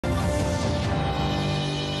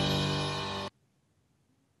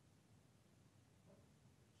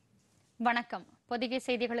வணக்கம். பொதிகை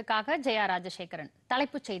செய்திகளுக்காக ஜெயா ராஜசேகரன்.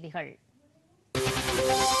 தலைப்புச் செய்திகள்.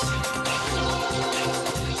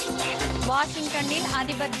 வாஷிங்டனில்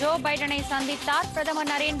அதிபர் ஜோ பைடனை சந்தித்தார் பிரதமர்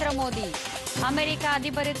நரேந்திர மோடி. அமெரிக்க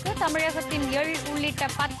அதிபருக்கு தமிழகத்தின் எள்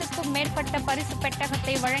உள்ளிட்ட 10க்கும் மேற்பட்ட பரிசு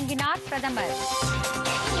பெட்டகத்தை வழங்கினார் பிரதமர்.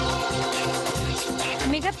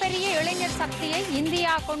 மிகப்பெரிய இளைஞர் சக்தியை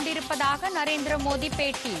இந்தியா கொண்டிருப்பதாக நரேந்திர மோடி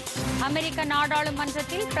பேட்டி. அமெரிக்க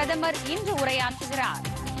நாடாளுமன்றத்தில் பிரதமர் இன்று உரையாற்றுகிறார்.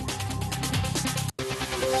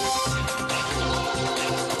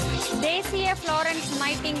 தேசிய புளோரன்ஸ்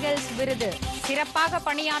நைட்டிங்கேல்ஸ் விருது சிறப்பாக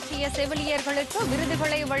பணியாற்றிய செவிலியர்களுக்கு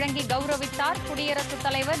விருதுகளை வழங்கி கௌரவித்தார் குடியரசுத்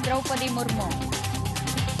தலைவர் திரௌபதி முர்மு.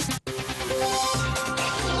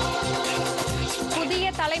 புதிய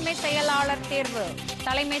தலைமைச் செயலாளர் தேர்வு.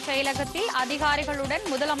 தலைமைச் செயலகத்தில் அதிகாரிகளுடன்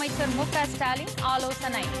முதலமைச்சர் மு க ஸ்டாலின்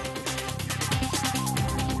ஆலோசனை.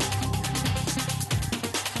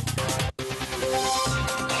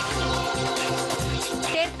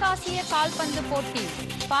 தெற்காசிய கால்பந்து போட்டி.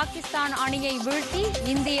 பாகிஸ்தான் அணியை வீழ்த்தி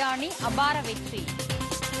இந்திய அணி அபார வெற்றி.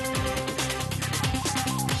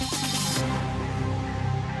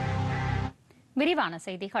 விரிவான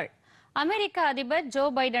செய்திகள். அமெரிக்க அதிபர் ஜோ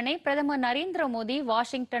பைடனை பிரதமர் நரேந்திர மோடி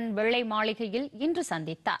வாஷிங்டன் வெள்ளை மாளிகையில் இன்று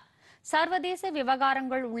சந்தித்தார். சர்வதேச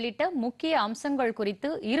விவகாரங்கள் உள்ளிட்ட முக்கிய அம்சங்கள்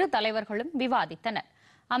குறித்து இரு தலைவர்களும் விவாதித்தனர்.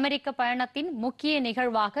 அமெரிக்க பயணத்தின் முக்கிய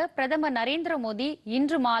நிகழ்வாக பிரதமர் நரேந்திர மோடி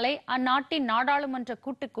இன்று மாலை அந்நாட்டின் நாடாளுமன்ற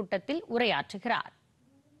கூட்டத்தில் உரையாற்றுகிறார்.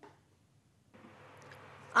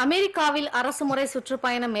 அமெரிக்காவில் அரசுமுறை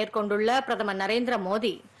சுற்றுப்பயணம் மேற்கொண்டுள்ள பிரதமர் நரேந்திர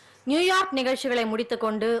மோடி நியூயார்க் நிகழ்ச்சிகளை முடித்துக்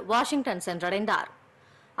கொண்டு வாஷிங்டன் சென்றடைந்தார்.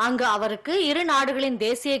 அங்கு அவருக்கு இரு நாடுகளின்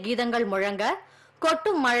தேசிய கீதங்கள் முழங்க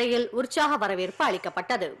கொட்டும் மழையில் உற்சாக வரவேற்பு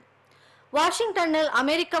அளிக்கப்பட்டது. வாஷிங்டனில்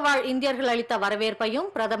அமெரிக்க வாழ் இந்தியர்கள் அளித்த வரவேற்பையும்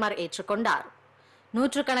பிரதமர் ஏற்றுக்கொண்டார்.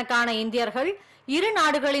 நூற்றுக்கணக்கான இந்தியர்கள் இரு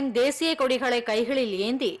நாடுகளின் தேசிய கொடிகளை கைகளில்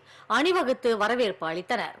ஏந்தி அணிவகுத்து வரவேற்பு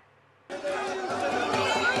அளித்தனர்.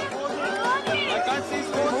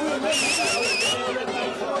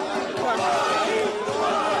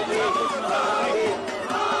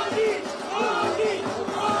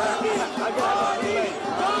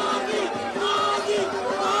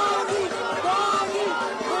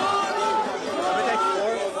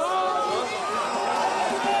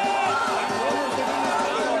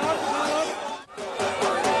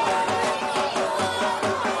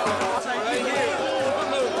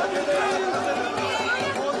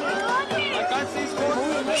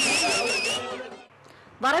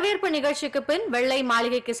 வரவேற்பு நிகழ்ச்சிக்கு பின் வெள்ளை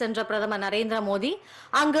மாளிகைக்கு சென்ற பிரதமர் நரேந்திர மோடி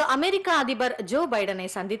அங்கு அமெரிக்க அதிபர் ஜோ பைடனை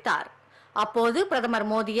சந்தித்தார். அப்போது பிரதமர்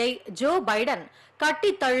மோடியை ஜோ பைடன்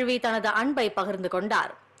கட்டி தழுவி தனது அன்பை பகிர்ந்து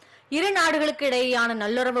கொண்டார். இரு நாடுகளுக்கு இடையேயான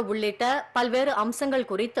நல்லுறவு உள்ளிட்ட பல்வேறு அம்சங்கள்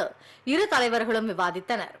குறித்து இரு தலைவர்களும்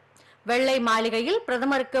விவாதித்தனர். வெள்ளை மாளிகையில்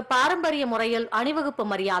பிரதமருக்கு பாரம்பரிய முறையில் அணிவகுப்பு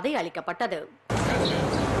மரியாதை அளிக்கப்பட்டது.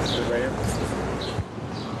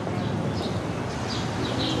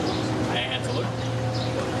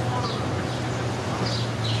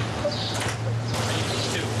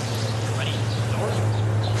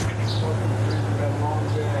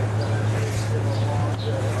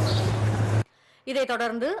 இதைத்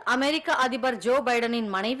தொடர்ந்து அமெரிக்க அதிபர் ஜோ பைடனின்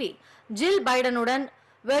மனைவி ஜில் பைடனுடன்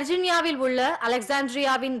வெர்ஜீனியாவில் உள்ள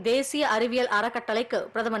அலெக்சாண்ட்ரியாவின் தேசிய அறிவியல் அறக்கட்டளைக்கு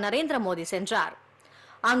பிரதமர் நரேந்திர மோடி சென்றார்.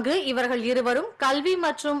 அங்கு இவர்கள் இருவரும் கல்வி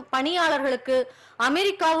மற்றும் பணியாளர்களுக்கு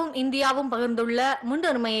அமெரிக்காவும் இந்தியாவும் பகிர்ந்துள்ள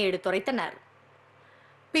முன்னுரிமையை எடுத்துரைத்தனர்.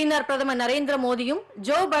 பின்னர் பிரதமர் நரேந்திர மோடியும்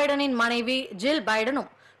ஜோ பைடனின் மனைவி ஜில்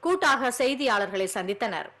பைடனும் கூட்டாக செய்தியாளர்களை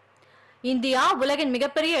சந்தித்தனர். இந்தியா உலகின்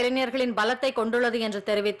மிகப்பெரிய இளைஞர்களின் பலத்தை கொண்டுள்ளது என்று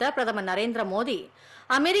தெரிவித்த பிரதமர் நரேந்திர மோடி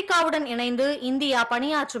அமெரிக்காவுடன் இணைந்து இந்தியா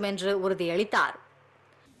பணியாற்றும் என்று உறுதியளித்தார்.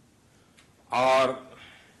 और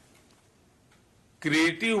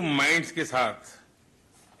क्रिएटिव माइंड्स के साथ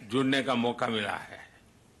जुड़ने का मौका मिला है.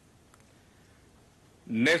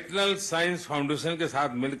 नेशनल साइंस फाउंडेशन के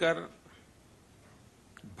साथ मिलकर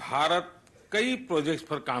भारत कई प्रोजेक्ट्स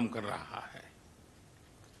पर काम कर रहा है.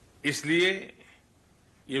 इसलिए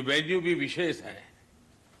ये वैल्यू भी विशेष है.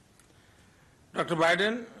 डॉक्टर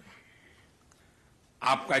बाइडेन,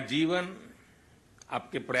 आपका जीवन,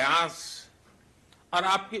 आपके प्रयास और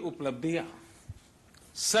आपकी उपलब्धियां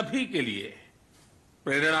सभी के लिए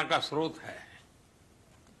प्रेरणा का स्रोत है.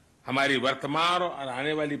 हमारी वर्तमान और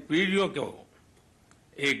आने वाली पीढ़ियों को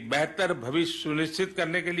एक बेहतर भविष्य सुनिश्चित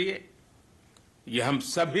करने के लिए यह हम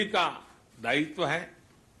सभी का दायित्व है.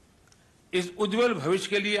 इस उज्जवल भविष्य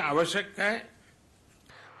के लिए आवश्यक है.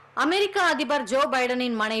 அமெரிக்க அதிபர் ஜோ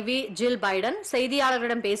பைடனின் மனைவி ஜில் பைடன்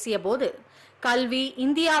செய்தியாளர்களிடம் பேசிய போது கல்வி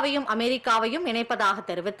இந்தியாவையும் அமெரிக்காவையும் இணைப்பதாக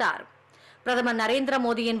தெரிவித்தார். பிரதமர் நரேந்திர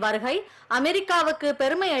மோடியின் வருகை அமெரிக்காவுக்கு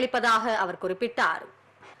பெருமை அளிப்பதாக அவர் குறிப்பிட்டார்.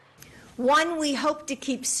 one we hope to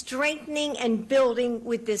keep strengthening and building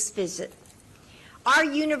with this visit. Our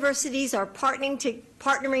universities are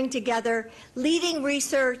partnering together, leading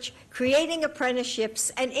research, creating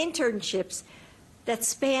apprenticeships and internships that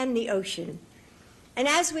span the ocean. And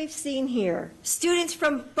as we've seen here, students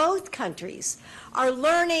from both countries are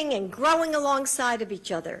learning and growing alongside of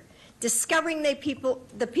each other, discovering the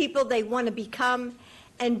people they want to become,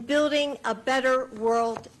 and building a better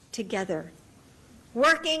world together.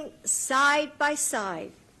 Working side by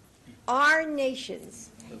side, our nations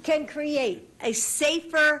can create a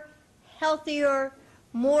safer, healthier,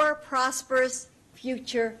 more prosperous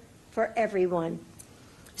future for everyone.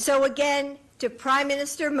 So again, to Prime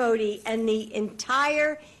Minister Modi and the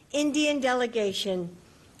entire Indian delegation,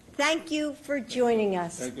 thank you for joining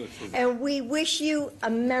us. Thank you, and we wish you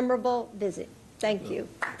a memorable visit. Thank you.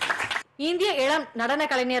 இந்திய இளம் நடன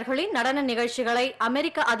கலைஞர்களின் நடன நிகழ்ச்சிகளை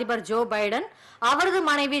அமெரிக்க அதிபர் Joe Biden அவரது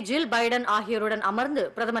மனைவி ஜில் பைடன் ஆகியோருடன் அமர்ந்து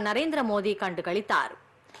பிரதமர் நரேந்திர மோடி கண்டு களித்தார்.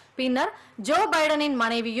 பின்னர் ஜோ பைடனின்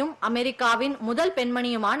மனைவியும் அமெரிக்காவின் முதல்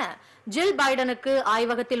பெண்மணியுமான ஜில் பைடனுக்கு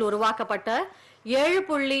ஆய்வகத்தில் உருவாக்கப்பட்ட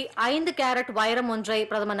 7.5 கேரட் வைரம் ஒன்றை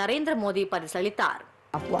பிரதமர் நரேந்திர மோடி பரிசளித்தார்.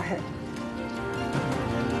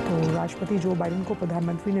 तो राष्ट्रपति जो बाइडेन को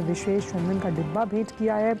प्रधानमंत्री ने विशेष चंदन का डिब्बा भेंट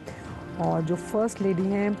किया है और जो फर्स्ट लेडी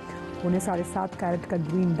हैं उन्हें 7.5 कैरेट का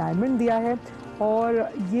ग्रीन डायमंड दिया है और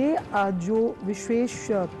ये जो विशेष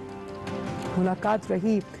मुलाकात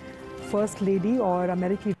रही फर्स्ट लेडी और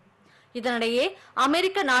अमेरिकी. இதனிடையே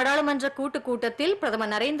அமெரிக்க நாடாளுமன்ற கூட்டத்தில்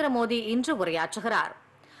பிரதமர் நரேந்திர மோடி இன்று உரையாற்றுகிறார்.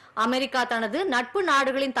 அமெரிக்கா தனது நட்பு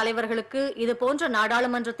நாடுகளின் தலைவர்களுக்கு இது போன்ற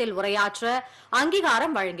நாடாளுமன்றத்தில் உரையாற்ற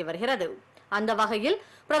அங்கீகாரம் வழங்கி வருகிறது. அந்த வகையில்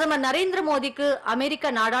பிரதமர் நரேந்திர மோடிக்கு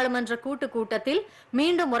அமெரிக்க நாடாளுமன்ற கூட்டத்தில்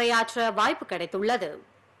மீண்டும் உரையாற்ற வாய்ப்பு கிடைத்துள்ளது.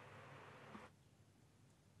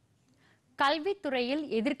 கல்வித்துறையில்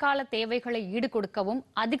எதிர்கால தேவைகளை ஈடுகொடுக்கவும்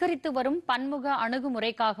அதிகரித்து வரும் பன்முக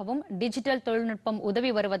அணுகுமுறைக்காகவும் டிஜிட்டல் தொழில்நுட்பம்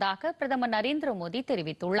உதவி வருவதாக பிரதமர் நரேந்திர மோடி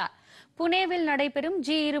தெரிவித்துள்ளார். புனேவில் நடைபெறும்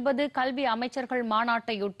G20 கல்வி அமைச்சர்கள்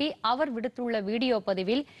மாநாட்டையொட்டி அவர் விடுத்துள்ள வீடியோ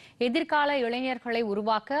பதிவில் எதிர்கால இளைஞர்களை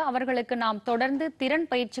உருவாக்க அவர்களுக்கு நாம் தொடர்ந்து திறன்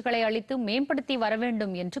பயிற்சிகளை அளித்து மேம்படுத்தி வர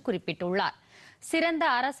வேண்டும் என்று குறிப்பிட்டுள்ளார். சிறந்த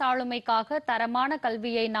அரசாளுமைக்காக தரமான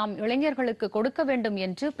கல்வியை நாம் இளைஞர்களுக்கு கொடுக்க வேண்டும்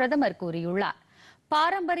என்று பிரதமர் கூறியுள்ளார்.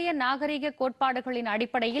 பாரம்பரிய நாகரிக கோட்பாடுகளின்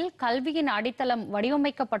அடிப்படையில் கல்வியின் அடித்தளம்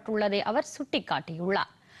வடிவமைக்கப்பட்டுள்ளதை அவர்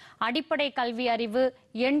சுட்டிக்காட்டியுள்ளார். அடிப்படை கல்வி அறிவு,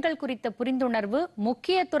 எண்கள் குறித்த புரிந்துணர்வு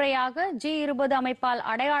முக்கிய துறையாக G20 அமைப்பால்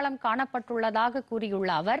அடையாளம் காணப்பட்டுள்ளதாக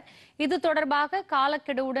கூறியுள்ள அவர் இது தொடர்பாக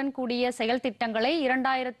காலக்கெடுவுடன் கூடிய செயல் திட்டங்களை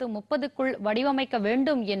 2030க்குள் வடிவமைக்க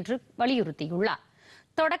வேண்டும் என்று வலியுறுத்தியுள்ளார்.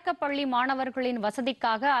 தொடக்கப்பள்ளி மாணவர்களின்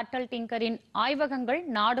வசதிக்காக அட்டல் டிங்கரின் ஆய்வகங்கள்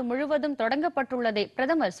நாடு முழுவதும் தொடங்கப்பட்டுள்ளதை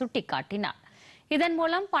பிரதமர் சுட்டிக்காட்டினார். இதன்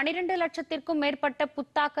மூலம் 12 லட்சத்திற்கும் மேற்பட்ட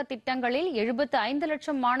புத்தாக்க திட்டங்களில் 75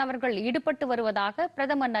 லட்சம் மாணவர்கள் ஈடுபட்டு வருவதாக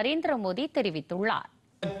பிரதமர் நரேந்திர மோடி தெரிவித்துள்ளார்.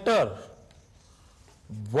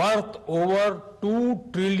 Worth over $2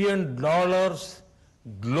 trillion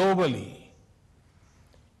globally.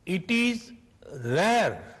 It is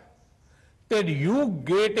rare that you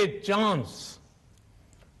get a chance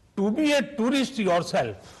to be a tourist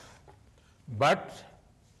yourself, but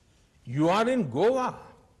you are in Goa,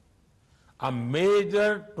 a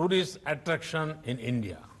major tourist attraction in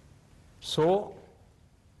India. So,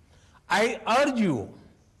 I urge you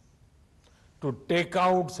to take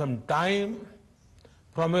out some time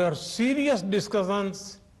from your serious discussions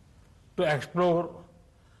to explore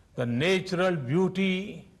the natural beauty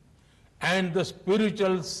and the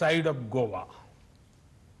spiritual side of Goa.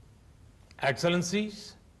 Excellencies,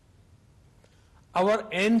 our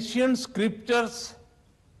ancient scriptures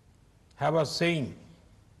have a saying,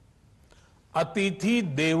 Atithi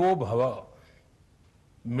Devo Bhava,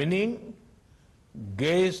 meaning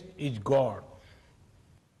guest is God.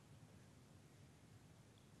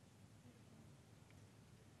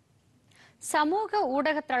 சமூக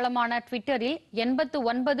ஊடக தளமான ட்விட்டரில்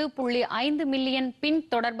 89.5 million பின்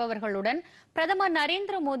தொடர்பவர்களுடன் பிரதமர்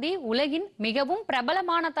நரேந்திர மோடி உலகின் மிகவும்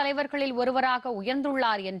பிரபலமான தலைவர்களில் ஒருவராக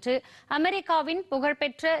உயர்ந்துள்ளார் என்று அமெரிக்காவின்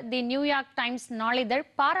புகழ்பெற்ற தி நியூயார்க் டைம்ஸ் நாளிதழ்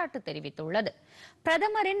பாராட்டு தெரிவித்துள்ளது.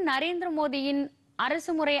 பிரதமரின் நரேந்திர மோடியின்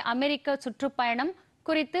அரசுமுறை அமெரிக்க சுற்றுப்பயணம்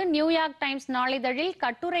குறித்து நியூயார்க் டைம்ஸ் நாளிதழில்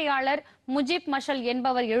கட்டுரையாளர் முஜிப் மஷல்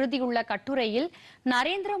என்பவர் எழுதியுள்ள கட்டுரையில்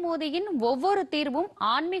நரேந்திர மோடியின் ஒவ்வொரு தீர்வும்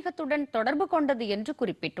ஆன்மீகத்துடன் தொடர்பு கொண்டது என்று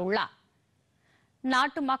குறிப்பிட்டுள்ளார்.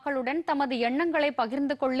 நாட்டு மக்களுடன் தமது எண்ணங்களை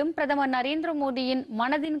பகிர்ந்து கொள்ளும் பிரதமர் நரேந்திர மோடியின்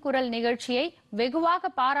மனதின் குரல் நிகழ்ச்சியை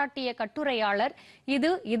வெகுவாக பாராட்டிய கட்டுரையாளர்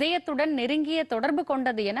இது இதயத்துடன் நெருங்கிய தொடர்பு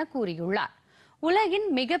கொண்டது என கூறியுள்ளார். உலகின்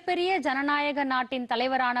மிகப்பெரிய ஜனநாயக நாட்டின்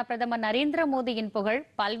தலைவரான பிரதமர் நரேந்திர மோடியின் புகழ்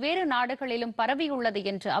பல்வேறு நாடுகளிலும் பரவியுள்ளது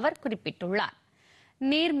என்று அவர் குறிப்பிட்டுள்ளார்.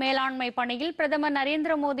 நீர் மேலாண்மை பணியில் பிரதமர்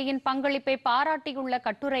நரேந்திர மோடியின் பங்களிப்பை பாராட்டியுள்ள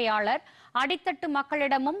கட்டுரையாளர் அடித்தட்டு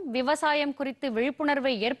மக்களிடமும் விவசாயம் குறித்து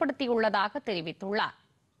விழிப்புணர்வை ஏற்படுத்தியுள்ளதாக தெரிவித்துள்ளார்.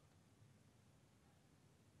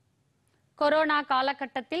 கொரோனா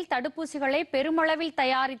காலகட்டத்தில் தடுப்பூசிகளை பெருமளவில்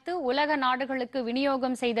தயாரித்து உலக நாடுகளுக்கு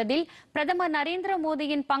விநியோகம் செய்ததில் பிரதமர் நரேந்திர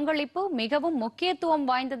மோடியின் பங்களிப்பு மிகவும் முக்கியத்துவம்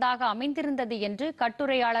வாய்ந்ததாக அமைந்திருந்தது என்று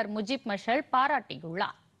கட்டுரையாளர் முஜிப் மஷல்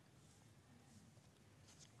பாராட்டியுள்ளார்.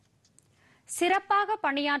 சிறப்பாக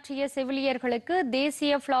பணியாற்றிய செவிலியர்களுக்கு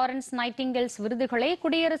தேசிய புளோரன்ஸ் நைட்டிங்கேல்ஸ் விருதுகளை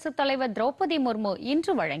குடியரசுத் தலைவர் திரௌபதி முர்மு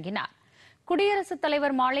இன்று வழங்கினார். குடியரசுத்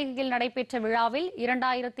தலைவர் மாளிகையில் நடைபெற்ற விழாவில்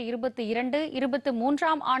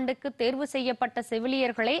 2022-23 ஆண்டுக்கு தேர்வு செய்யப்பட்ட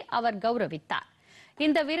செவிலியர்களை அவர் கௌரவித்தார்.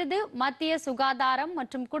 இந்த விருது மத்திய சுகாதாரம்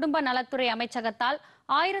மற்றும் குடும்ப நலத்துறை அமைச்சகத்தால்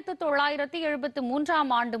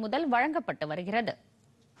 1973 ஆண்டு முதல் வழங்கப்பட்டு வருகிறது.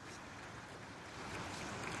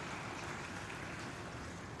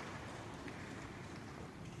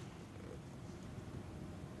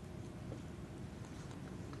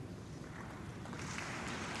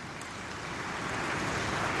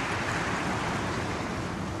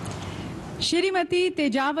 श्रीमती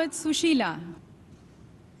तेजावत सुशीला,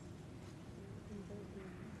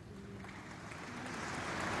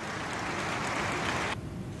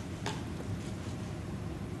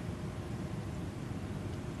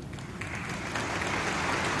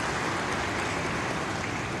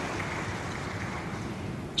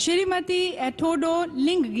 श्रीमती एथोडो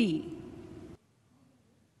लिंगगी,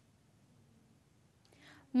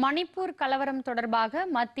 மணிப்பூர் கலவரம் தொடர்பாக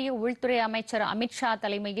மத்திய உள்துறை அமைச்சர் அமித்ஷா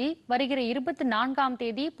தலைமையில் வருகிற 24ஆம்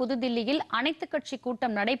தேதி புதுதில்லியில் அனைத்துக் கட்சி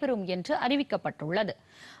கூட்டம் நடைபெறும் என்று அறிவிக்கப்பட்டுள்ளது.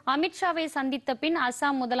 அமித்ஷாவை சந்தித்த பின்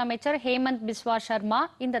அசாம் முதலமைச்சர் ஹேமந்த் பிஸ்வா சர்மா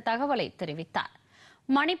இந்த தகவலை தெரிவித்தார்.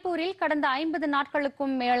 மணிப்பூரில் கடந்த 50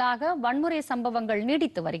 நாட்களுக்கும் மேலாக வன்முறை சம்பவங்கள்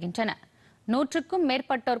நீடித்து வருகின்றன. 100க்கும்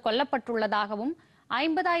மேற்பட்டோர் கொல்லப்பட்டுள்ளதாகவும்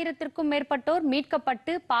 50,000த்திற்கும் மேற்பட்டோர்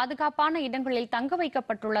மீட்கப்பட்டு பாதுகாப்பான இடங்களில் தங்க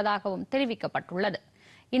வைக்கப்பட்டுள்ளதாகவும் தெரிவிக்கப்பட்டுள்ளது.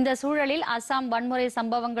 இந்த சூழலில் அசாம் வன்முறை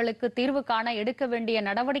சம்பவங்களுக்கு தீர்வு காண எடுக்க வேண்டிய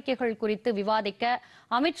நடவடிக்கைகள் குறித்து விவாதிக்க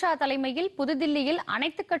அமித்ஷா தலைமையில் புதுதில்லியில்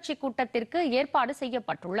அனைத்துக் கட்சி கூட்டத்திற்கு ஏற்பாடு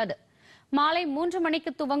செய்யப்பட்டுள்ளது. மாலை 3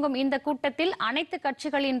 மணிக்கு துவங்கும் இந்த கூட்டத்தில் அனைத்து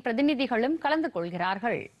கட்சிகளின் பிரதிநிதிகளும் கலந்து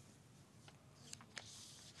கொள்கிறார்கள்.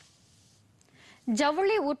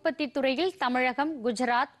 ஜவுளி உற்பத்தி துறையில் தமிழகம்,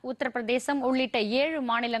 குஜராத், உத்தரப்பிரதேசம் உள்ளிட்ட 7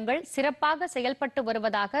 மாநிலங்கள் சிறப்பாக செயல்பட்டு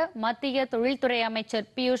வருவதாக மத்திய தொழில்துறை அமைச்சர்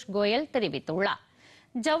பியூஷ் கோயல் தெரிவித்துள்ளார்.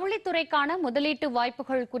 ஜவுளித்துறைக்கான முதலீட்டு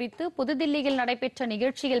வாய்ப்புகள் குறித்து புதுதில்லியில் நடைபெற்ற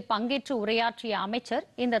நிகழ்ச்சியில் பங்கேற்று உரையாற்றிய அமைச்சர்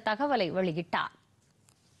இந்த தகவலை வெளியிட்டார்.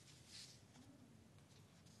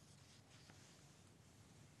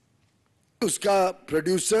 उसका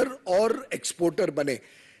प्रोड्यूसर और एक्सपोर्टर बने,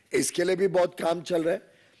 इसके लिए भी बहुत काम चल रहा है.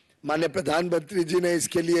 माननीय प्रधानमंत्री जी ने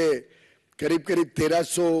इसके लिए करीब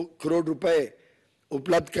 1300 करोड़ रुपए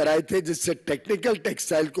उपलब्ध कराए थे, जिससे टेक्निकल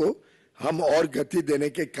टेक्सटाइल को हम और गति देने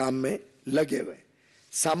के काम में लगे हुए.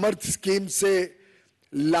 सामर्थ्य स्कीम से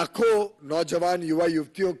लाखों नौजवान युवा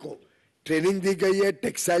युवतियों को ट्रेनिंग दी गई है.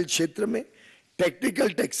 टेक्सटाइल क्षेत्र में टेक्निकल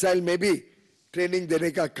टेक्सटाइल में भी ट्रेनिंग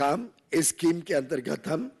देने का काम इस स्कीम के अंतर्गत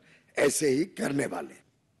हम ऐसे ही करने वाले.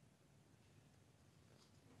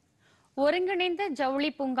 ஒருங்கிணைந்த ஜவுளி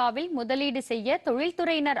பூங்காவில் முதலீடு செய்ய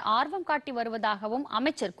தொழில்துறையினர் ஆர்வம் காட்டி வருவதாகவும்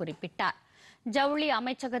அமைச்சர் குறிப்பிட்டார். ஜவுளி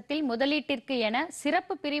அமைச்சகத்தில் முதலீட்டிற்கு என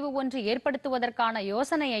சிறப்பு பிரிவு ஒன்று ஏற்படுத்துவதற்கான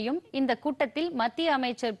யோசனையையும் இந்த கூட்டத்தில் மத்திய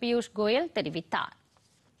அமைச்சர் பியூஷ் கோயல் தெரிவித்தார்.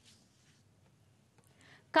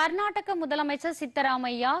 கர்நாடக முதலமைச்சர்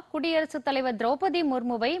சித்தராமையா குடியரசுத் தலைவர் திரௌபதி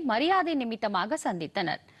முர்முவை மரியாதை நிமித்தமாக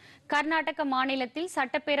சந்தித்தனர். கர்நாடக மாநிலத்தில்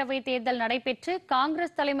சட்டப்பேரவை தேர்தல் நடைபெற்று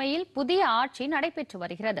காங்கிரஸ் தலைமையில் புதிய ஆட்சி நடைபெற்று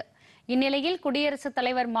வருகிறது. இந்நிலையில் குடியரசுத்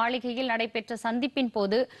தலைவர் மாளிகையில் நடைபெற்ற சந்திப்பின்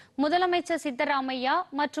போது முதலமைச்சர் சித்தராமையா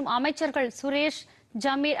மற்றும் அமைச்சர்கள் சுரேஷ்,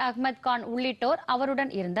 ஜமீர் அகமது கான் உள்ளிட்டோர்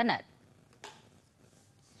அவருடன் இருந்தனர்.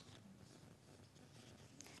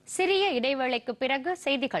 சிறிய இடைவேளைக்கு பிறகு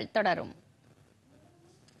செய்திகள் தொடரும்.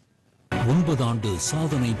 9 ஆண்டு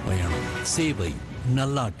சாதனை பயணம், சேவை,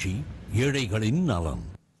 நல்லாட்சி, ஏழைகளின் நலம்.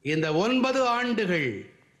 இந்த 9 ஆண்டுகள்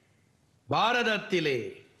பாரதத்திலே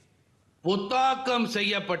புத்தாக்கம்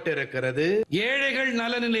செய்யப்பட்டிருக்கிறது, ஏழைகள்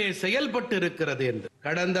நலனிலே செயல்பட்டிருக்கிறது என்று.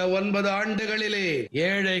 கடந்த 9 ஆண்டுகளிலே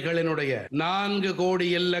ஏழைகளினுடைய 4 கோடி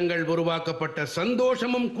இல்லங்கள் உருவாக்கப்பட்ட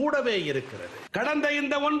சந்தோஷமும் கூடவே இருக்கிறது. கடந்த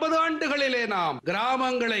இந்த 9 ஆண்டுகளிலே நாம்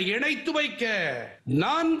கிராமங்களை இணைத்து வைக்க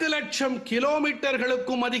 4 லட்சம்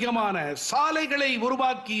கிலோமீட்டர்களுக்கும் அதிகமான சாலைகளை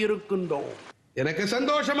உருவாக்கி இருக்கின்றோம். எனக்கு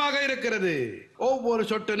சந்தோஷமாக இருக்கிறது. ஒவ்வொரு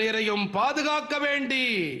சொட்டு நீரையும் பாதுகாக்க வேண்டி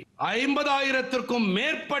 50,000த்திற்கும்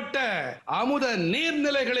மேற்பட்ட அமுத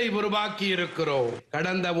நீர்நிலைகளை உருவாக்கி இருக்கிறோம்.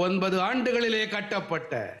 கடந்த 9 ஆண்டுகளிலே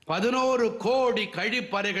கட்டப்பட்ட 11 கோடி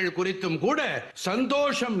கழிப்பறைகள் குறித்தும் கூட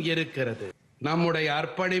சந்தோஷம் இருக்கிறது. நம்முடைய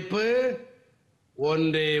அர்ப்பணிப்பு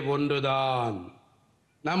ஒன்றே ஒன்றுதான்.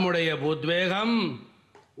 நம்முடைய உத்வேகம்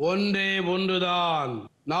ஒன்றே ஒன்றுதான்.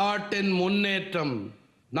 நாட்டின் முன்னேற்றம்,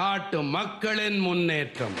 நாட்டு மக்களின்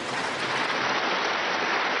முன்னேற்றம்.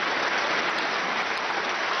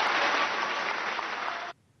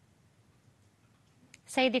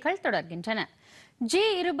 செய்திகள் தொடர்கின்றன.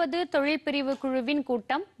 G20 தொழில் பிரிவு குழுவின்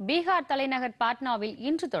கூட்டம் பீகார் தலைநகர் பாட்னாவில்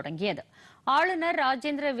இன்று தொடங்கியது. ஆளுநர்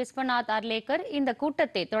ராஜேந்திர விஸ்வநாத் அர்லேக்கர் இந்த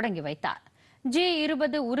கூட்டத்தை தொடங்கி வைத்தார்.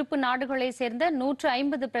 G20 உறுப்பு நாடுகளை சேர்ந்த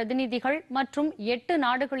 150 பிரதிநிதிகள் மற்றும் 8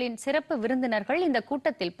 நாடுகளின் சிறப்பு விருந்தினர்கள் இந்த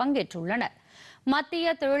கூட்டத்தில் பங்கேற்றுள்ளனர்.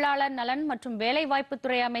 மத்திய தொழிலாளர் நலன் மற்றும்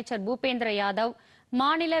வேலைவாய்ப்புத்துறை அமைச்சர் பூபேந்திர யாதவ்,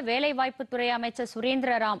 மாநில வேலைவாய்ப்புத்துறை அமைச்சர்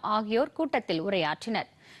சுரேந்திர ராம் ஆகியோர் கூட்டத்தில்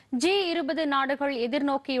உரையாற்றினர். G20 நாடுகள்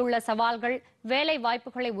எதிர்நோக்கியுள்ள சவால்கள், வேலை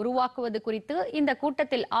வாய்ப்புகளை உருவாக்குவது குறித்து இந்த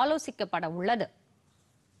கூட்டத்தில் ஆலோசிக்கப்பட உள்ளது.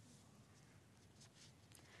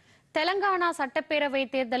 தெலங்கானா சட்டப்பேரவை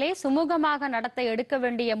தேர்தலை சுமூகமாக நடத்த எடுக்க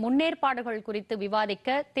வேண்டிய முன்னேற்பாடுகள் குறித்து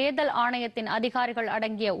விவாதிக்க தேர்தல் ஆணையத்தின் அதிகாரிகள்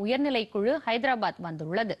அடங்கிய உயர்நிலை குழு ஹைதராபாத்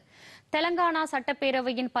வந்துள்ளது. தெலங்கானா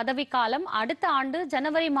சட்டப்பேரவையின் பதவிக்காலம் அடுத்த ஆண்டு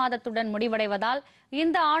ஜனவரி மாதத்துடன் முடிவடைவதால்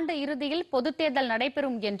இந்த ஆண்டு இறுதியில் பொதுத் தேர்தல்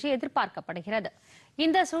நடைபெறும் என்று எதிர்பார்க்கப்படுகிறது.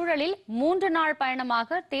 இந்த சூழலில் 3 நாள்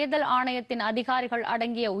பயணமாக தேர்தல் ஆணையத்தின் அதிகாரிகள்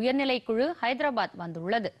அடங்கிய உயர்நிலை குழு ஹைதராபாத்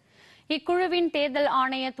வந்துள்ளது. இக்குழுவின் தேர்தல்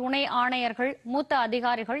ஆணைய துணை ஆணையர்கள், மூத்த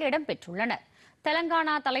அதிகாரிகள் இடம்பெற்றுள்ளனர்.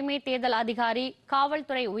 தெலங்கானா தலைமை தேர்தல் அதிகாரி,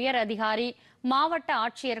 காவல்துறை உயர் அதிகாரி, மாவட்ட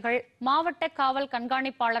ஆட்சியர்கள், மாவட்ட காவல்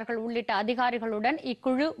கண்காணிப்பாளர்கள் உள்ளிட்ட அதிகாரிகளுடன்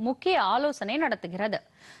இக்குழு முக்கிய ஆலோசனை நடத்துகிறது.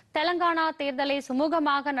 தெலங்கானா தேர்தலை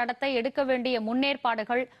சுமூகமாக நடத்த எடுக்க வேண்டிய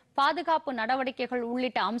முன்னேற்பாடுகள், பாதுகாப்பு நடவடிக்கைகள்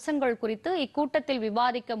உள்ளிட்ட அம்சங்கள் குறித்து இக்கூட்டத்தில்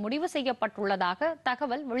விவாதிக்க முடிவு செய்யப்பட்டுள்ளதாக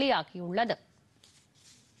தகவல் வெளியாகியுள்ளது.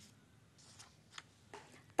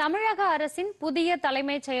 தமிழக அரசின் புதிய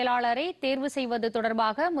தலைமைச் செயலாளரை தேர்வு செய்வது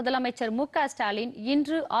தொடர்பாக முதலமைச்சர் மு.க.ஸ்டாலின்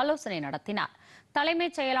இன்று ஆலோசனை நடத்தினார்.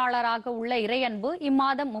 தலைமைச் செயலாளராக உள்ள இறையன்பு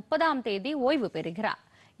இம்மாதம் 30ஆம் தேதி ஓய்வு பெறுகிறார்.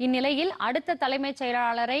 இந்நிலையில் அடுத்த தலைமைச்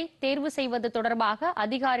செயலாளரை தேர்வு செய்வது தொடர்பாக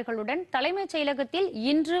அதிகாரிகளுடன் தலைமைச் செயலகத்தில்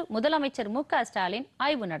இன்று முதலமைச்சர் மு.க.ஸ்டாலின்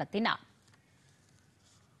ஆய்வு நடத்தினார்.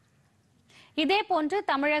 இதேபோன்று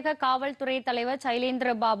தமிழக காவல்துறை தலைவர்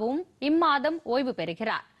சைலேந்திர பாபுவும் இம்மாதம் ஓய்வு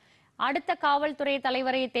பெறுகிறார். அடுத்த காவல்துறை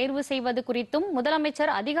தலைவரை தேர்வு செய்வது குறித்தும்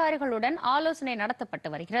முதலமைச்சர் அதிகாரிகளுடன் ஆலோசனை நடத்தப்பட்டு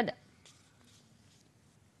வருகிறது.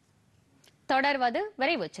 தொடர்வது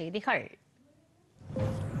விரைவுச் செய்திகள்.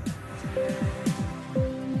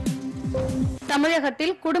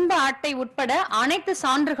 தமிழகத்தில் குடும்ப அட்டை உட்பட அனைத்து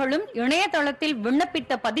சான்றுகளும் இணையதளத்தில்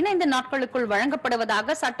விண்ணப்பித்த 15 நாட்களுக்குள்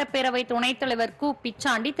வழங்கப்படுவதாக சட்டப்பேரவை துணைத் தலைவர் கு.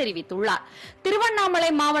 பிச்சாண்டி தெரிவித்துள்ளார்.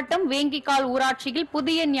 திருவண்ணாமலை மாவட்டம் வேங்கிக்கால் ஊராட்சியில்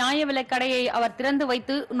புதிய நியாய விலைக்கடையை அவர் திறந்து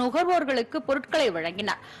வைத்து நுகர்வோர்களுக்கு பொருட்களை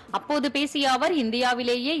வழங்கினார். அப்போது பேசிய அவர்,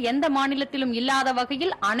 இந்தியாவிலேயே எந்த மாநிலத்திலும் இல்லாத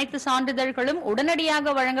வகையில் அனைத்து சான்றிதழ்களும்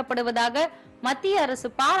உடனடியாக வழங்கப்படுவதாக மத்திய அரசு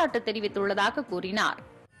பாராட்டு தெரிவித்துள்ளதாக கூறினார்.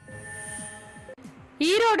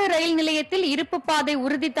 ஈரோடு ரயில் நிலையத்தில் இருப்பு பாதை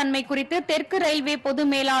உறுதித்தன்மை குறித்து தெற்கு ரயில்வே பொது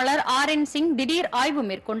மேலாளர் R.N. சிங் திடீர் ஆய்வு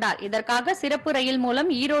மேற்கொண்டார். இதற்காக சிறப்பு ரயில் மூலம்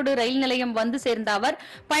ஈரோடு ரயில் நிலையம் வந்து சேர்ந்த அவர்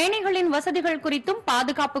பயணிகளின் வசதிகள் குறித்தும்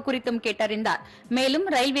பாதுகாப்பு குறித்தும் கேட்டறிந்தார். மேலும்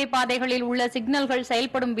ரயில்வே பாதைகளில் உள்ள சிக்னல்கள்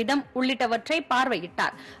செயல்படும் விதம் உள்ளிட்டவற்றை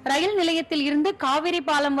பார்வையிட்டார். ரயில் நிலையத்தில் இருந்து காவிரி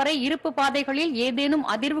பாலம் வரை இருப்பு பாதைகளில் ஏதேனும்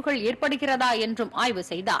அதிர்வுகள் ஏற்படுகிறதா என்றும் ஆய்வு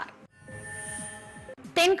செய்தார்.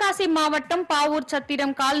 தென்காசி மாவட்டம் பாவூர்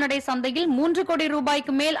சத்திரம் கால்நடை சந்தையில் 3 கோடி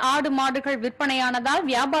ரூபாய்க்கு மேல் ஆடு மாடுகள் விற்பனையானதால்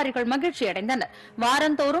வியாபாரிகள் மகிழ்ச்சி அடைந்தனர்.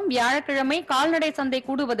 வாரந்தோறும் வியாழக்கிழமை கால்நடை சந்தை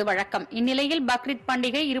கூடுவது வழக்கம். இந்நிலையில் பக்ரீத்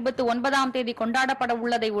பண்டிகை 29ஆம் தேதி கொண்டாடப்பட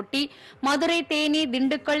உள்ளதை ஒட்டி மதுரை, தேனி,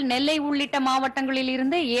 திண்டுக்கல், நெல்லை உள்ளிட்ட மாவட்டங்களில்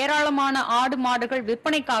இருந்து ஏராளமான ஆடு மாடுகள்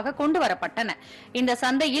விற்பனைக்காக கொண்டுவரப்பட்டன. இந்த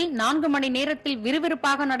சந்தையில் 4 மணி நேரத்தில்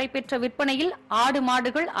விறுவிறுப்பாக நடைபெற்ற விற்பனையில் ஆடு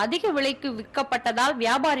மாடுகள் அதிக விலைக்கு விற்கப்பட்டதால்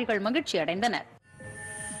வியாபாரிகள் மகிழ்ச்சி அடைந்தனர்.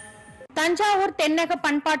 தஞ்சாவூர் தென்னக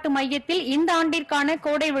பண்பாட்டு மையத்தில் இந்த ஆண்டிற்கான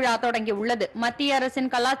கோடை விழா தொடங்கியுள்ளது. மத்திய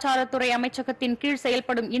அரசின் கலாச்சாரத்துறை அமைச்சகத்தின் கீழ்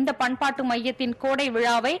செயல்படும் இந்த பண்பாட்டு மையத்தின் கோடை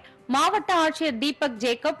விழாவை மாவட்ட ஆட்சியர் தீபக்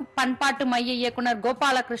ஜேக்கப், பண்பாட்டு மைய இயக்குநர்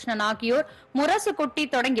கோபாலகிருஷ்ணன் ஆகியோர் முரசு கொட்டி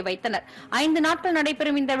தொடங்கி வைத்தனர். 5 நாட்கள்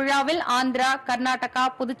நடைபெறும் இந்த விழாவில் ஆந்திரா, கர்நாடகா,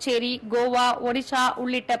 புதுச்சேரி, கோவா, ஒடிஷா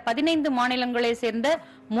உள்ளிட்ட 15 மாநிலங்களை சேர்ந்த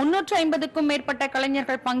 350க்கும் மேற்பட்ட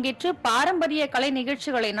கலைஞர்கள் பங்கேற்று பாரம்பரிய கலை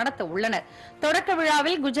நிகழ்ச்சிகளை நடத்த உள்ளனர். தொடக்க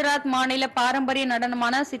விழாவில் குஜராத் மாநில பாரம்பரிய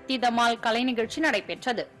நடனமான சித்தி தமால் கலை நிகழ்ச்சி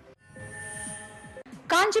நடைபெற்றது.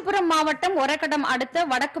 காஞ்சிபுரம் மாவட்டம் ஒரகடம் அடுத்த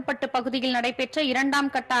வடக்குப்பட்டு பகுதியில் நடைபெற்ற 2ஆம்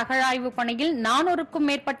கட்ட அகழாய்வு பணியில் 400க்கும்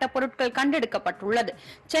மேற்பட்ட பொருட்கள் கண்டெடுக்கப்பட்டுள்ளது.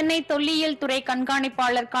 சென்னை தொல்லியல் துறை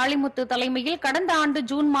கண்காணிப்பாளர் காளிமுத்து தலைமையில் கடந்த ஆண்டு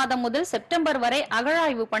ஜூன் மாதம் முதல் செப்டம்பர் வரை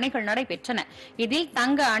அகழாய்வு பணிகள் நடைபெற்றன. இதில்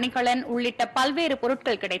தங்க அணிகலன் உள்ளிட்ட பல்வேறு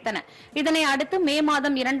பொருட்கள் கிடைத்தன. இதனை அடுத்து மே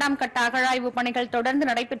மாதம் 2ஆம் கட்ட அகழாய்வு பணிகள் தொடர்ந்து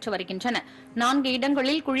நடைபெற்று வருகின்றன. 4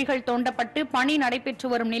 இடங்களில் குழிகள் தோண்டப்பட்டு பணி நடைபெற்று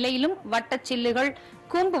வரும் நிலையிலும் வட்டச்சில்லுகள்,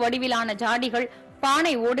 கூம்பு வடிவிலான ஜாடிகள்,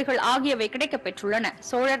 பானை ஓடுகள் ஆகியவை கிடைக்கப்பெற்றுள்ளன.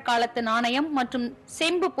 சோழர் காலத்து நாணயம் மற்றும்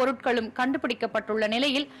செம்பு பொருட்களும் கண்டுபிடிக்கப்பட்டுள்ள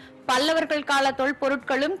நிலையில் பல்லவர்கள் கால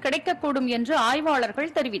தொல்பொருட்களும் கிடைக்கக்கூடும் என்று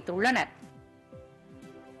ஆய்வாளர்கள் தெரிவித்துள்ளனர்.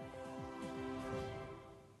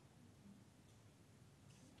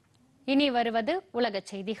 இனி வருவது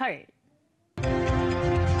உலகச் செய்திகள்.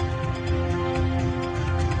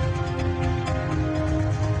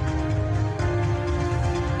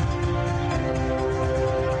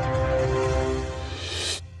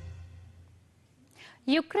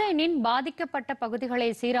 யுக்ரைனின் பாதிக்கப்பட்ட பகுதிகளை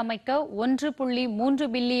சீரமைக்க $1.3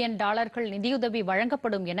 பில்லியன் நிதியுதவி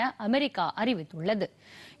வழங்கப்படும் என அமெரிக்கா அறிவித்துள்ளது.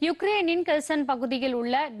 யுக்ரைனின் கெர்சன் பகுதியில்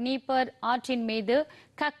உள்ள நீப்பர் ஆற்றின் மீது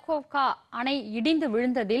கக்கோவ்கா அணை இடிந்து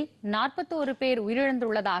விழுந்ததில் 41 பேர்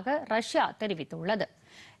உயிரிழந்துள்ளதாக ரஷ்யா தெரிவித்துள்ளது.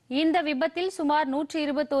 இந்த விபத்தில் சுமார்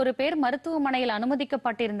 121 பேர் மருத்துவமனையில்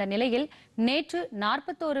அனுமதிக்கப்பட்டிருந்த நிலையில் நேற்று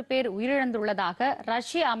 41 பேர் உயிரிழந்துள்ளதாக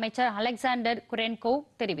ரஷ்ய அமைச்சர் அலெக்சாண்டர் குரென்கோவ்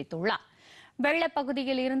தெரிவித்துள்ளார்.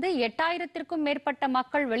 வெள்ளப்பகுதியில் இருந்து 8000க்கும் மேற்பட்ட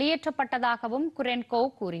மக்கள் வெளியேற்றப்பட்டதாகவும் குரென்கோவ்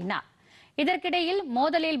கூறினார். இதற்கிடையில்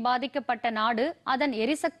மோதலில் பாதிக்கப்பட்ட நாடு அதன்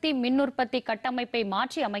எரிசக்தி மின் உற்பத்தி கட்டமைப்பை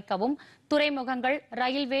மாற்றி அமைக்கவும், துறைமுகங்கள்,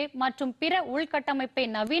 ரயில்வே மற்றும் பிற உள்கட்டமைப்பை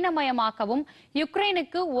நவீனமயமாக்கவும்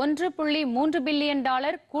யுக்ரைனுக்கு $1.3 பில்லியன்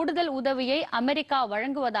கூடுதல் உதவியை அமெரிக்கா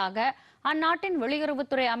வழங்குவதாக அந்நாட்டின்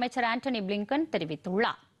வெளியுறவுத்துறை அமைச்சர் ஆண்டனி பிளிங்கன்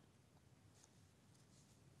தெரிவித்துள்ளார்.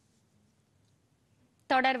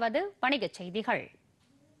 தொடர்வது வணிகச் செய்திகள்.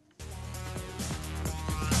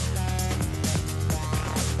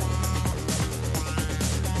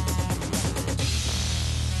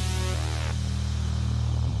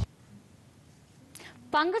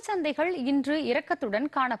 பங்குச்சந்தைகள் இன்று இறக்கத்துடன்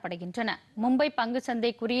காணப்படுகின்றன. மும்பை பங்குச்சந்தை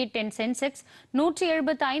குறியீட்டெண் சென்செக்ஸ்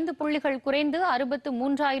 175 புள்ளிகள் குறைந்து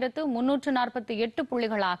 63,348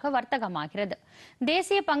 புள்ளிகளாக வர்த்தகமாகிறது.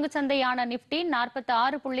 தேசிய பங்குச்சந்தையான நிப்டி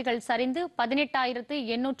 46 புள்ளிகள் சரிந்து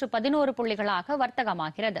 18,811 புள்ளிகளாக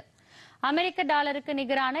வர்த்தகமாகிறது. அமெரிக்க டாலருக்கு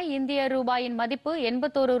நிகரான இந்திய ரூபாயின் மதிப்பு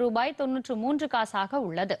 $81.93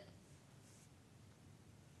 உள்ளது.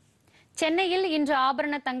 சென்னையில் இன்று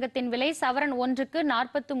ஆபரண தங்கத்தின் விலை சவரன் ஒன்றுக்கு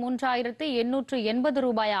 43,880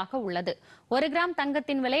 ரூபாயாக உள்ளது. 1 கிராம்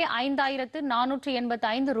தங்கத்தின் விலை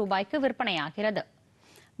 5,485 ரூபாய்க்கு விற்பனையாகிறது.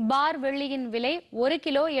 பார் வெள்ளியின் விலை 1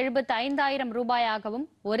 கிலோ 75,000 ரூபாயாகவும்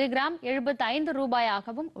 1 கிராம் 75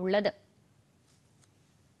 ரூபாயாகவும் உள்ளது.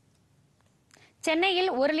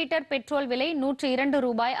 சென்னையில் 1 லிட்டர் பெட்ரோல் விலை 102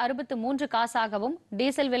 ரூபாய் 63 காசாகவும்,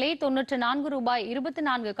 டீசல் விலை 94 ரூபாய்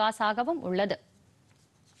 24 காசாகவும் உள்ளது.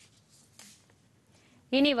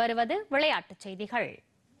 இனி வருவது விளையாட்டுச் செய்திகள்.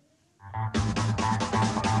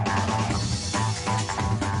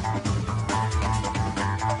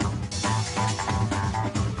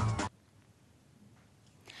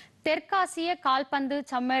 தெற்காசிய கால்பந்து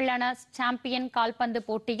சம்மேளன சாம்பியன் கால்பந்து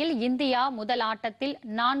போட்டியில் இந்தியா முதல் ஆட்டத்தில்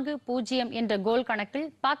 4-0 என்ற கோல் கணக்கில்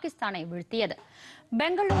பாகிஸ்தானை வீழ்த்தியது.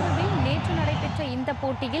 பெங்களூருவில் நேற்று நடைபெற்ற இந்த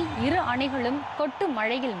போட்டியில் இரு அணிகளும் கொட்டு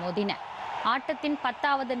மழையில் மோதின. ஆட்டத்தின்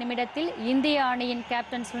 10வது நிமிடத்தில் இந்திய அணியின்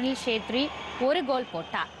கேப்டன் சுனில் சேத்ரி 1 கோல்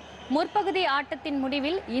போட்டார். முற்பகுதி ஆட்டத்தின்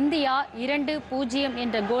முடிவில் இந்தியா 2-0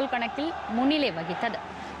 என்ற கோல் கணக்கில் முன்னிலை வகித்தது.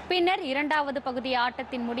 பின்னர் 2வது பகுதி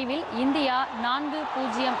ஆட்டத்தின் முடிவில் இந்தியா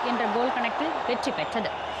 4-0 என்ற கோல் கணக்கில் வெற்றி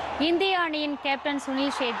பெற்றது. இந்திய அணியின் கேப்டன்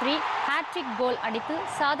சுனில் சேத்ரி ஹாட்ரிக் கோல் அடித்து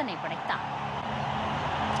சாதனை படைத்தார்.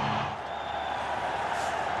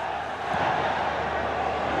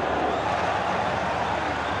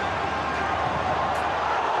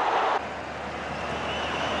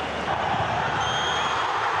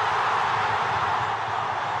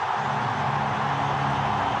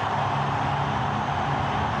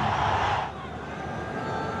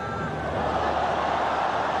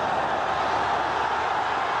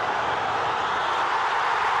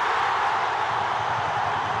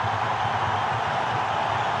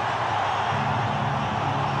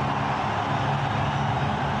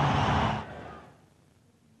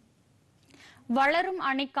 வளரும்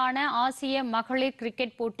அணிக்கான ஆசிய மகளிர்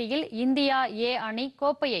கிரிக்கெட் போட்டியில் இந்தியா ஏ அணி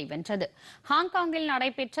கோப்பையை வென்றது. ஹாங்காங்கில்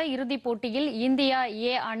நடைபெற்ற இறுதிப் போட்டியில் இந்தியா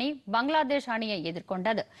ஏ அணி பங்களாதேஷ் அணியை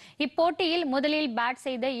எதிர்கொண்டது. இப்போட்டியில் முதலில் பேட்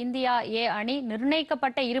செய்த இந்தியா ஏ அணி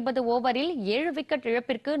நிர்ணயிக்கப்பட்ட 20 ஓவரில் 7 விக்கெட்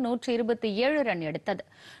இழப்பிற்கு 127 ரன் எடுத்தது.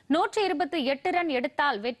 128 ரன்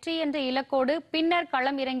எடுத்தால் வெற்றி என்ற இலக்கோடு பின்னர்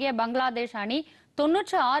களம் இறங்கிய பங்களாதேஷ் அணி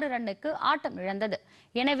 96 ரன்னுக்கு ஆட்டம் இழந்தது.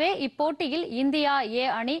 எனவே இப்போட்டியில் இந்தியா ஏ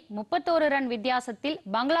அணி 31 ரன் வித்தியாசத்தில்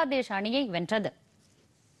பங்களாதேஷ் அணியை வென்றது.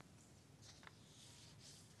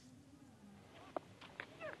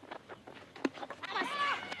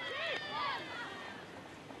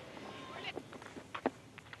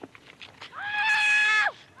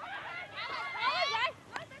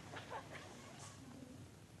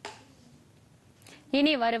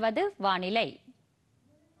 இனி வருவது வானிலை.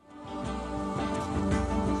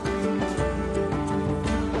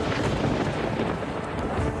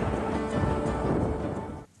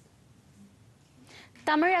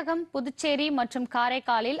 தமிழகம், புதுச்சேரி மற்றும்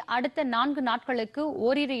காரைக்காலில் அடுத்த 4 நாட்களுக்கு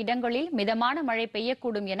ஓரிரு இடங்களில் மிதமான மழை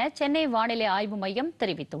பெய்யக்கூடும் என சென்னை வானிலை ஆய்வு மையம்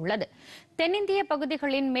தெரிவித்துள்ளது. தென்னிந்திய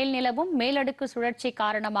பகுதிகளின் மேல் நிலவும் மேலடுக்கு சுழற்சி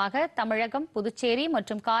காரணமாக தமிழகம், புதுச்சேரி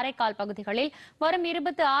மற்றும் காரைக்கால் பகுதிகளில் வரும்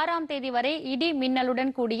 26ஆம் தேதி வரை இடி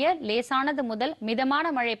மின்னலுடன் கூடிய லேசானது முதல் மிதமான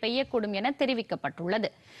மழை பெய்யக்கூடும் என தெரிவிக்கப்பட்டுள்ளது.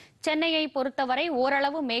 சென்னையை பொறுத்தவரை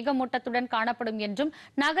ஓரளவு மேகமூட்டத்துடன் காணப்படும் என்றும்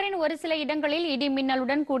நகரின் ஒரு சில இடங்களில் இடி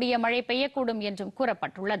மின்னலுடன் கூடிய மழை பெய்யக்கூடும் என்றும்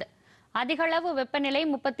கூறப்பட்டுள்ளது. அதிக அளவு வெப்பநிலை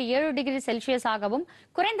 37 டிகிரி செல்சியஸாகவும்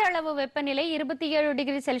குறைந்த அளவு வெப்பநிலை 27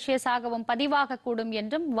 டிகிரி செல்சியஸாகவும் பதிவாகக்கூடும்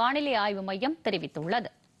என்றும் வானிலை ஆய்வு மையம் தெரிவித்துள்ளது.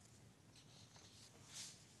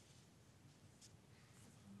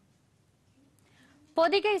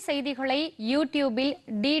 பொதிகை செய்திகளை யூடியூபில்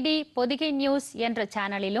டிடி பொதிகை நியூஸ் என்ற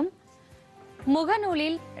சேனலிலும்,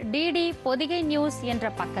 முகநூலில் டிடி பொதிகை நியூஸ் என்ற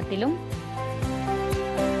பக்கத்திலும்,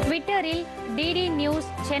 ட்விட்டரில் டிடி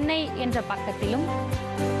நியூஸ் சென்னை என்ற பக்கத்திலும்,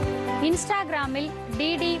 இன்ஸ்டாகிராமில்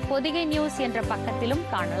டிடி பொதிகை நியூஸ் என்ற பக்கத்திலும்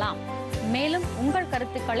காணலாம். மேலும் உங்கள்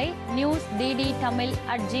கருத்துக்களை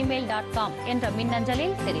newsddtamil@gmail.com என்ற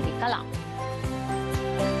மின்னஞ்சலில் தெரிவிக்கலாம்.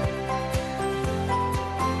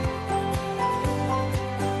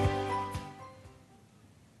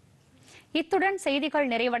 இத்துடன் செய்திகள்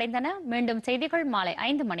நிறைவடைந்தன. மீண்டும் செய்திகள் மாலை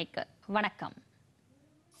 5 மணிக்கு. வணக்கம்.